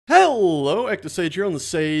Hello, Ectosage here on the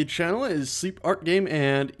Sage channel. It is Sleep, Art, Game,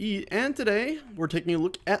 and Eat, and today we're taking a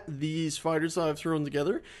look at these fighters that I've thrown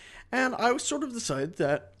together, and I sort of decided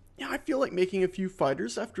that, yeah, I feel like making a few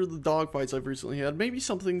fighters after the dogfights I've recently had, maybe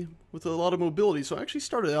something with a lot of mobility, so I actually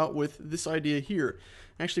started out with this idea here.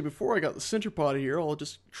 Actually, before I got the center pod here, I'll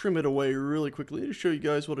just trim it away really quickly to show you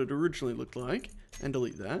guys what it originally looked like, and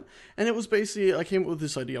delete that. And it was basically, I came up with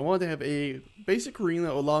this idea. I wanted to have a basic ring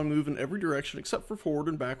that would allow me to move in every direction except for forward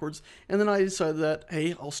and backwards, and then I decided that,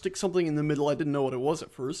 hey, I'll stick something in the middle. I didn't know what it was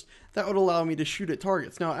at first. That would allow me to shoot at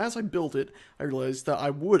targets. Now, as I built it, I realized that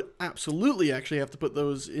I would absolutely actually have to put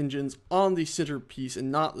those engines on the center piece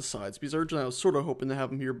and not the sides, because originally I was sort of hoping to have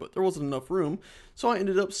them here, but there wasn't enough room. So I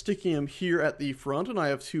ended up sticking them here at the front, and I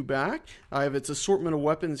have two back. I have its assortment of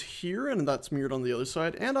weapons here, and that's mirrored on the other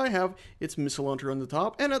side, and I have its missile launcher on the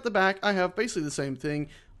top, and at the back I have basically the same thing,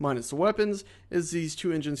 minus the weapons, is these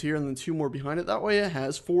two engines here, and then two more behind it. That way it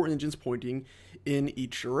has four engines pointing in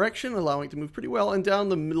each direction, allowing it to move pretty well, and down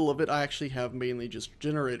the middle of it I actually have mainly just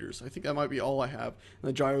generators. I think that might be all I have, and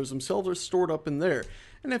the gyros themselves are stored up in there.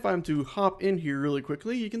 And if I'm to hop in here really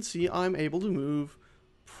quickly, you can see I'm able to move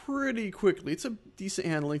pretty quickly. It's a decent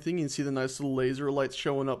handling thing. You can see the nice little laser lights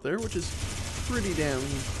showing up there, which is pretty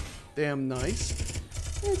damn nice.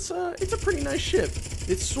 It's a pretty nice ship.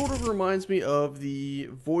 It sort of reminds me of the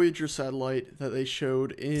Voyager satellite that they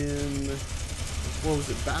showed in, what was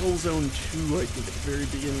it, Battlezone 2, I think, at the very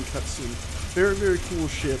beginning cutscene. Very cool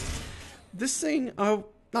ship. This thing, I'm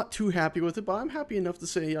not too happy with it, but I'm happy enough to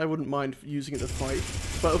say I wouldn't mind using it to fight.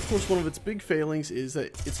 But of course, one of its big failings is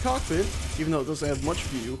that its cockpit, even though it doesn't have much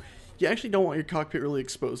view, you actually don't want your cockpit really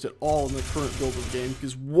exposed at all in the current build of the game,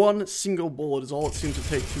 because one single bullet is all it seems to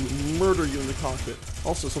take to murder you in the cockpit.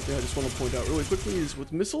 Also, something I just want to point out really quickly is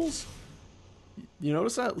with missiles, you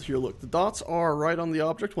notice that? Here, look, the dots are right on the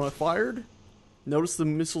object when I fired. Notice the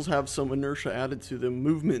missiles have some inertia added to them,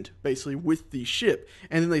 movement, basically, with the ship,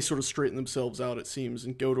 and then they sort of straighten themselves out, it seems,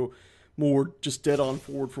 and go to more just dead on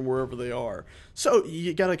forward from wherever they are. So,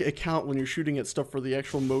 you gotta account when you're shooting at stuff for the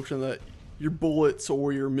actual motion that your bullets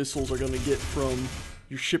or your missiles are going to get from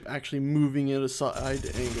your ship actually moving at a side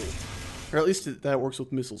angle. Or at least that works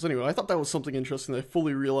with missiles. Anyway, I thought that was something interesting that I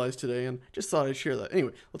fully realized today, and just thought I'd share that.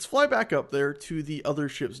 Anyway, let's fly back up there to the other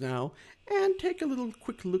ships now, and take a little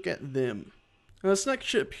quick look at them. Now, this next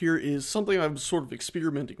ship here is something I'm sort of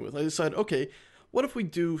experimenting with. I decided, okay, what if we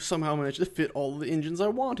do somehow manage to fit all of the engines I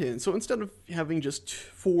want in? So instead of having just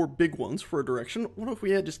four big ones for a direction, what if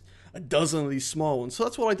we had just a dozen of these small ones? So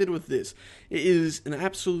that's what I did with this. It is an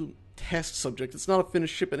absolute test subject. It's not a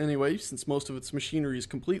finished ship in any way, since most of its machinery is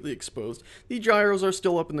completely exposed. The gyros are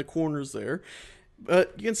still up in the corners there.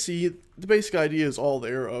 But you can see the basic idea is all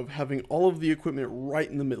there of having all of the equipment right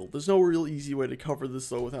in the middle. There's no real easy way to cover this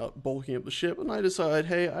though without bulking up the ship, and I decided,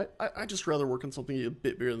 hey, I just rather work on something a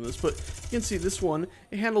bit bigger than this. But you can see this one,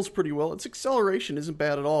 it handles pretty well. Its acceleration isn't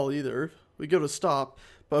bad at all either. We go to stop,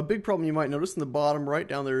 but a big problem you might notice in the bottom right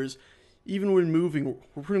down there is, even when moving,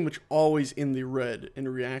 we're pretty much always in the red in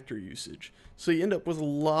reactor usage. So you end up with a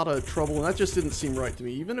lot of trouble, and that just didn't seem right to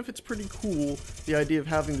me. Even if it's pretty cool, the idea of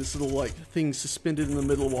having this little, like, thing suspended in the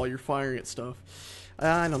middle while you're firing at stuff,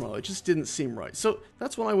 I don't know, it just didn't seem right. So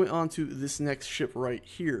that's when I went on to this next ship right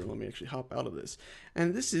here. Let me actually hop out of this.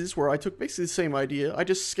 And this is where I took basically the same idea, I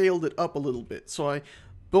just scaled it up a little bit. So I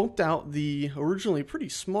built out the originally pretty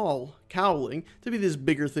small cowling to be this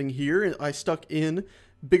bigger thing here, and I stuck in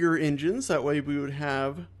bigger engines. That way we would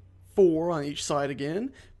have four on each side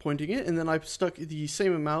again, pointing it, and then I stuck the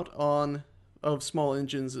same amount on of small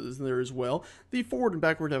engines in there as well. The forward and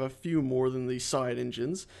backward have a few more than the side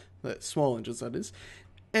engines, small engines that is.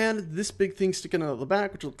 And this big thing sticking out of the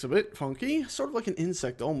back, which looks a bit funky, sort of like an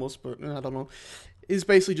insect almost, but I don't know, is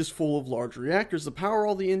basically just full of large reactors to power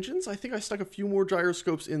all the engines. I think I stuck a few more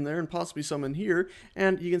gyroscopes in there and possibly some in here,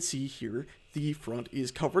 and you can see here the front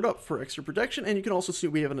is covered up for extra protection, and you can also see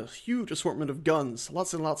we have a huge assortment of guns,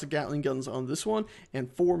 lots and lots of Gatling guns on this one,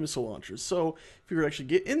 and 4 missile launchers. So if you were to actually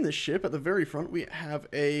get in this ship, at the very front we have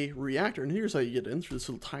a reactor, and here's how you get in, through this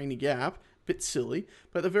little tiny gap. Bit silly,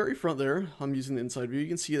 but at the very front there, I'm using the inside view, you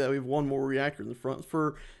can see that we have one more reactor in the front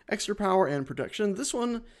for extra power and protection. This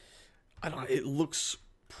one, I don't know, it looks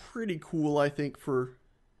pretty cool, I think, for,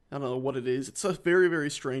 I don't know what it is. It's a very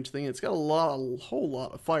strange thing. It's got a whole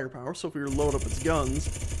lot of firepower, so if we were to load up its guns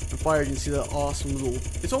and fire, you can see that awesome little,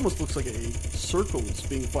 it almost looks like a circle is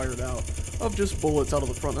being fired out of just bullets out of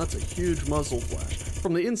the front. That's a huge muzzle flash.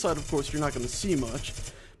 From the inside, of course, you're not going to see much.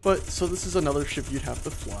 But, so this is another ship you'd have to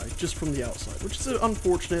fly, just from the outside, which is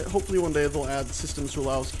unfortunate. Hopefully one day they'll add systems to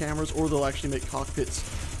allow us cameras, or they'll actually make cockpits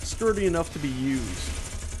sturdy enough to be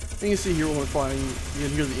used. And you can see here when we're firing, you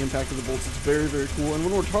can hear the impact of the bolts. It's very, very cool. And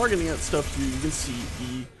when we're targeting at stuff here, you can see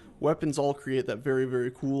the weapons all create that very,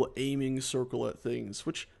 very cool aiming circle at things,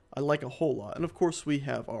 which I like a whole lot. And of course we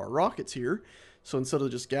have our rockets here. So instead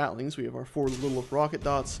of just Gatlings, we have our 4 little rocket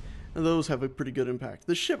dots, and those have a pretty good impact.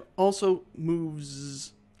 The ship also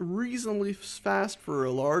moves reasonably fast for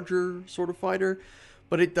a larger sort of fighter,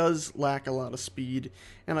 but it does lack a lot of speed.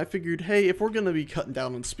 And I figured, hey, if we're going to be cutting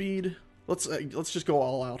down on speed, let's just go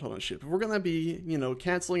all out on a ship. If we're going to be, you know,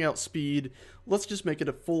 canceling out speed, let's just make it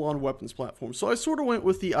a full-on weapons platform. So I sort of went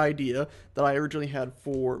with the idea that I originally had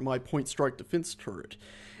for my point strike defense turret.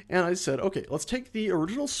 And I said, okay, let's take the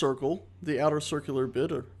original circle, the outer circular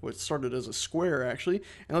bit, or what started as a square actually,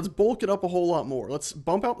 and let's bulk it up a whole lot more. Let's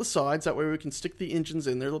bump out the sides, that way we can stick the engines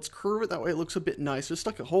in there. Let's curve it, that way it looks a bit nicer.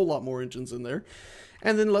 Stuck a whole lot more engines in there.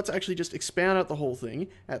 And then let's actually just expand out the whole thing.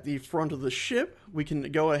 At the front of the ship, we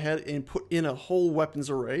can go ahead and put in a whole weapons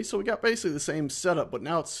array. So we got basically the same setup, but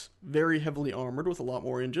now it's very heavily armored with a lot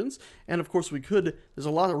more engines. And of course we could, there's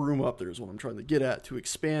a lot of room up there is what I'm trying to get at, to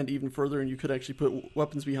expand even further, and you could actually put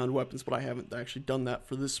weapons behind weapons, but I haven't actually done that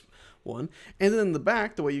for this one. And then in the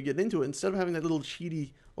back, the way you get into it, instead of having that little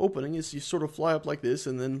cheaty opening, is you sort of fly up like this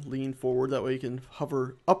and then lean forward. That way you can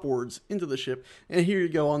hover upwards into the ship. And here you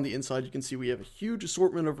go on the inside. You can see we have a huge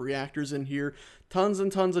assortment of reactors in here, tons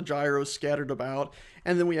and tons of gyros scattered about,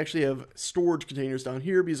 and then we actually have storage containers down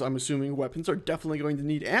here, because I'm assuming weapons are definitely going to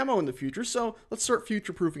need ammo in the future. So let's start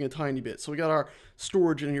future-proofing a tiny bit. So we got our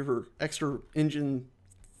storage in here for extra engine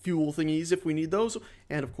fuel thingies if we need those,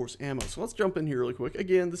 and of course ammo. So let's jump in here really quick.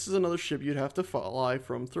 Again, this is another ship you'd have to fly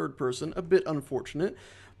from third person, a bit unfortunate,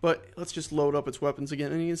 but let's just load up its weapons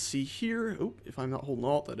again. And you can see here, oh, if I'm not holding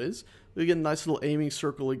alt, that is, we get a nice little aiming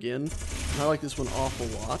circle again. And I like this one awful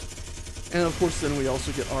lot. And of course then we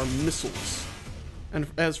also get our missiles. And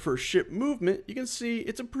as for ship movement, you can see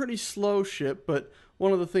it's a pretty slow ship, but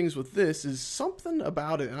one of the things with this is something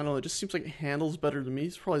about it, I don't know, it just seems like it handles better to me.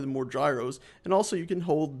 It's probably the more gyros. And also you can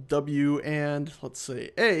hold W and, let's say,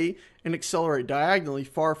 A, and accelerate diagonally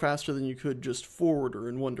far faster than you could just forward or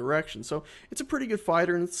in one direction. So it's a pretty good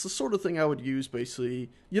fighter, and it's the sort of thing I would use basically.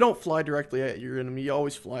 You don't fly directly at your enemy, you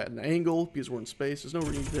always fly at an angle, because we're in space. There's no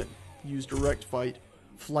reason to use direct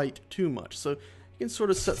flight too much. So you can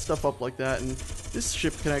sort of set stuff up like that, and this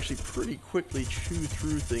ship can actually pretty quickly chew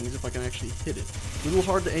through things if I can actually hit it. A little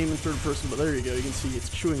hard to aim in third person, but there you go. You can see it's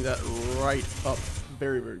chewing that right up.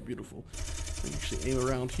 Very, very beautiful. I can actually aim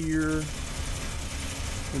around here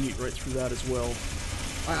and eat right through that as well.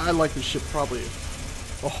 I like this ship probably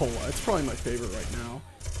a whole lot. It's probably my favorite right now.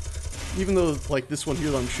 Even though, like, this one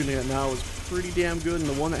here that I'm shooting at now is pretty damn good, and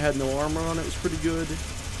the one that had no armor on it was pretty good.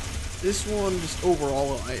 This one, just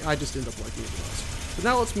overall, I just end up liking it the most. But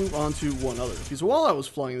now let's move on to one other, because while I was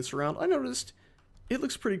flying this around, I noticed it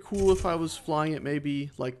looks pretty cool if I was flying it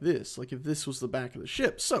maybe like this, like if this was the back of the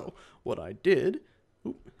ship. So what I did,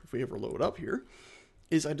 if we ever load up here,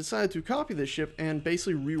 is I decided to copy this ship and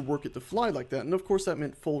basically rework it to fly like that. And of course that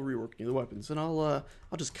meant full reworking of the weapons. And I'll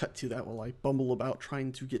just cut to that while I bumble about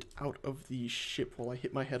trying to get out of the ship while I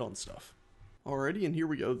hit my head on stuff. Alrighty, and here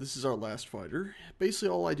we go. This is our last fighter. Basically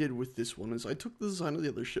all I did with this one is I took the design of the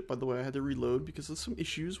other ship. By the way, I had to reload because of some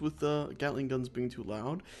issues with the Gatling guns being too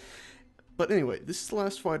loud. But anyway, this is the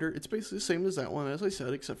last fighter. It's basically the same as that one, as I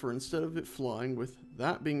said, except for instead of it flying with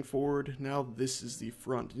that being forward, now this is the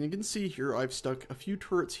front. And you can see here I've stuck a few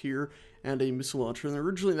turrets here and a missile launcher, and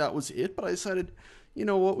originally that was it, but I decided, you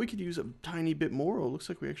know what, we could use a tiny bit more. Oh, it looks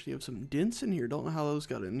like we actually have some dents in here. Don't know how those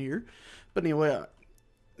got in here. But anyway,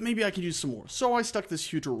 maybe I could use some more. So I stuck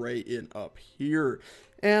this huge array in up here.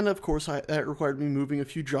 And of course that required me moving a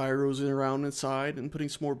few gyros around inside and putting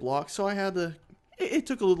some more blocks. So I had to, it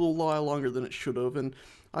took a little while longer than it should have. And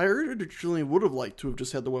I originally would have liked to have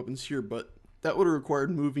just had the weapons here, but that would have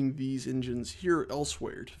required moving these engines here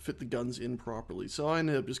elsewhere to fit the guns in properly. So I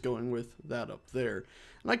ended up just going with that up there.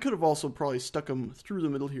 And I could have also probably stuck them through the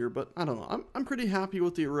middle here, but I don't know. I'm pretty happy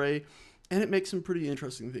with the array. And it makes some pretty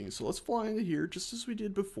interesting things. So let's fly into here just as we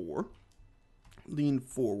did before. Lean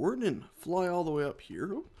forward and fly all the way up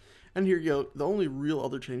here. And here you go. The only real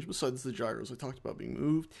other change besides the gyros I talked about being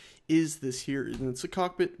moved is this here. And it's a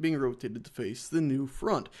cockpit being rotated to face the new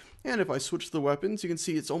front. And if I switch the weapons, you can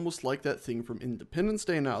see it's almost like that thing from Independence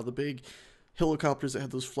Day now. The big helicopters that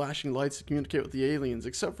have those flashing lights to communicate with the aliens.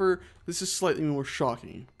 Except for this is slightly more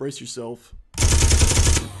shocking. Brace yourself.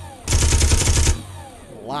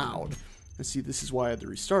 Loud. And see, this is why I had to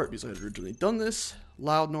restart, because I had originally done this.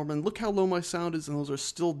 Loud, Norman. Look how low my sound is, and those are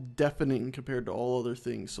still deafening compared to all other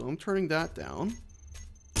things. So I'm turning that down.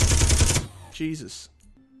 Jesus.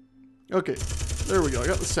 Okay, there we go. I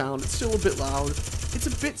got the sound. It's still a bit loud. It's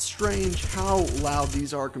a bit strange how loud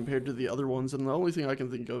these are compared to the other ones, and the only thing I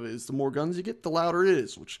can think of is the more guns you get, the louder it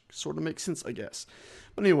is, which sort of makes sense, I guess.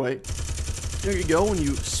 But anyway, there you go. When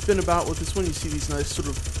you spin about with this one, you see these nice sort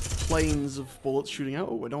of planes of bullets shooting out.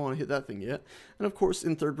 Oh, I don't want to hit that thing yet. And of course,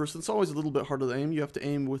 in third person, it's always a little bit harder to aim. You have to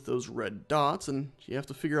aim with those red dots, and you have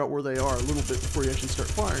to figure out where they are a little bit before you actually start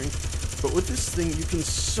firing. But with this thing, you can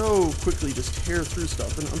so quickly just tear through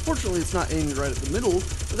stuff. And unfortunately, it's not aiming right at the middle,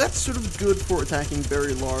 but that's sort of good for attacking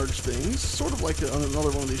very large things, sort of like on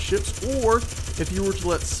another one of these ships. Or if you were to,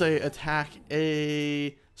 let's say, attack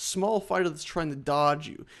a small fighter that's trying to dodge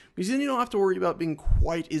you, because then you don't have to worry about being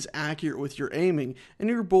quite as accurate with your aiming, and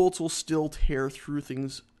your bullets will still tear through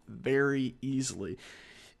things very easily.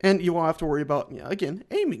 And you won't have to worry about, again,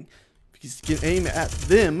 aiming, because you can aim at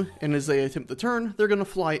them, and as they attempt to turn, they're going to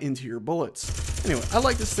fly into your bullets. Anyway, I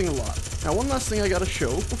like this thing a lot. Now, one last thing I gotta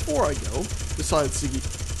show before I go, besides the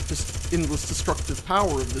just endless destructive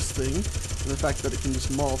power of this thing, and the fact that it can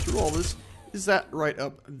just maul through all this, is that right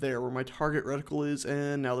up there where my target reticle is,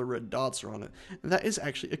 and now the red dots are on it. And that is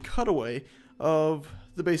actually a cutaway of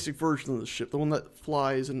the basic version of the ship, the one that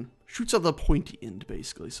flies and shoots out the pointy end,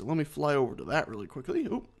 basically. So let me fly over to that really quickly.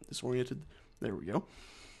 Oh, disoriented. There we go.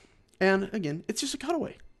 And again, it's just a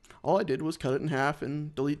cutaway. All I did was cut it in half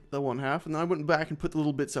and delete the one half, and then I went back and put the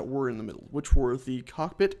little bits that were in the middle, which were the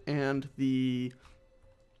cockpit and the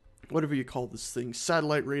whatever you call this thing,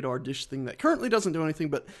 satellite radar dish thing that currently doesn't do anything,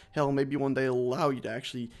 but hell, maybe one day it'll allow you to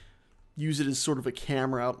actually use it as sort of a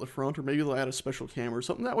camera out the front, or maybe they'll add a special camera or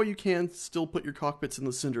something. That way you can still put your cockpits in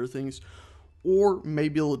the center of things, or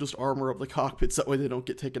maybe it'll just armor up the cockpits, that way they don't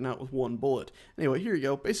get taken out with one bullet. Anyway, here you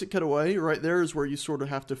go, basic cutaway. Right there is where you sort of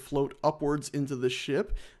have to float upwards into the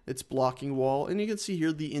ship. It's blocking wall, and you can see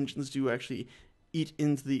here the engines do actually eat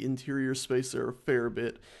into the interior space there a fair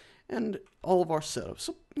bit. And all of our setup.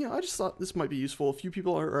 So, I just thought this might be useful. A few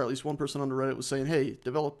people, or at least one person on the Reddit was saying, hey,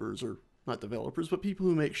 developers, or not developers, but people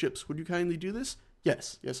who make ships, would you kindly do this?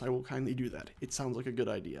 Yes, I will kindly do that. It sounds like a good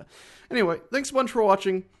idea. Anyway, thanks a bunch for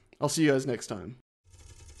watching. I'll see you guys next time.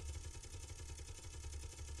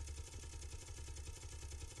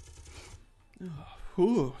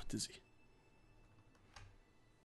 Dizzy.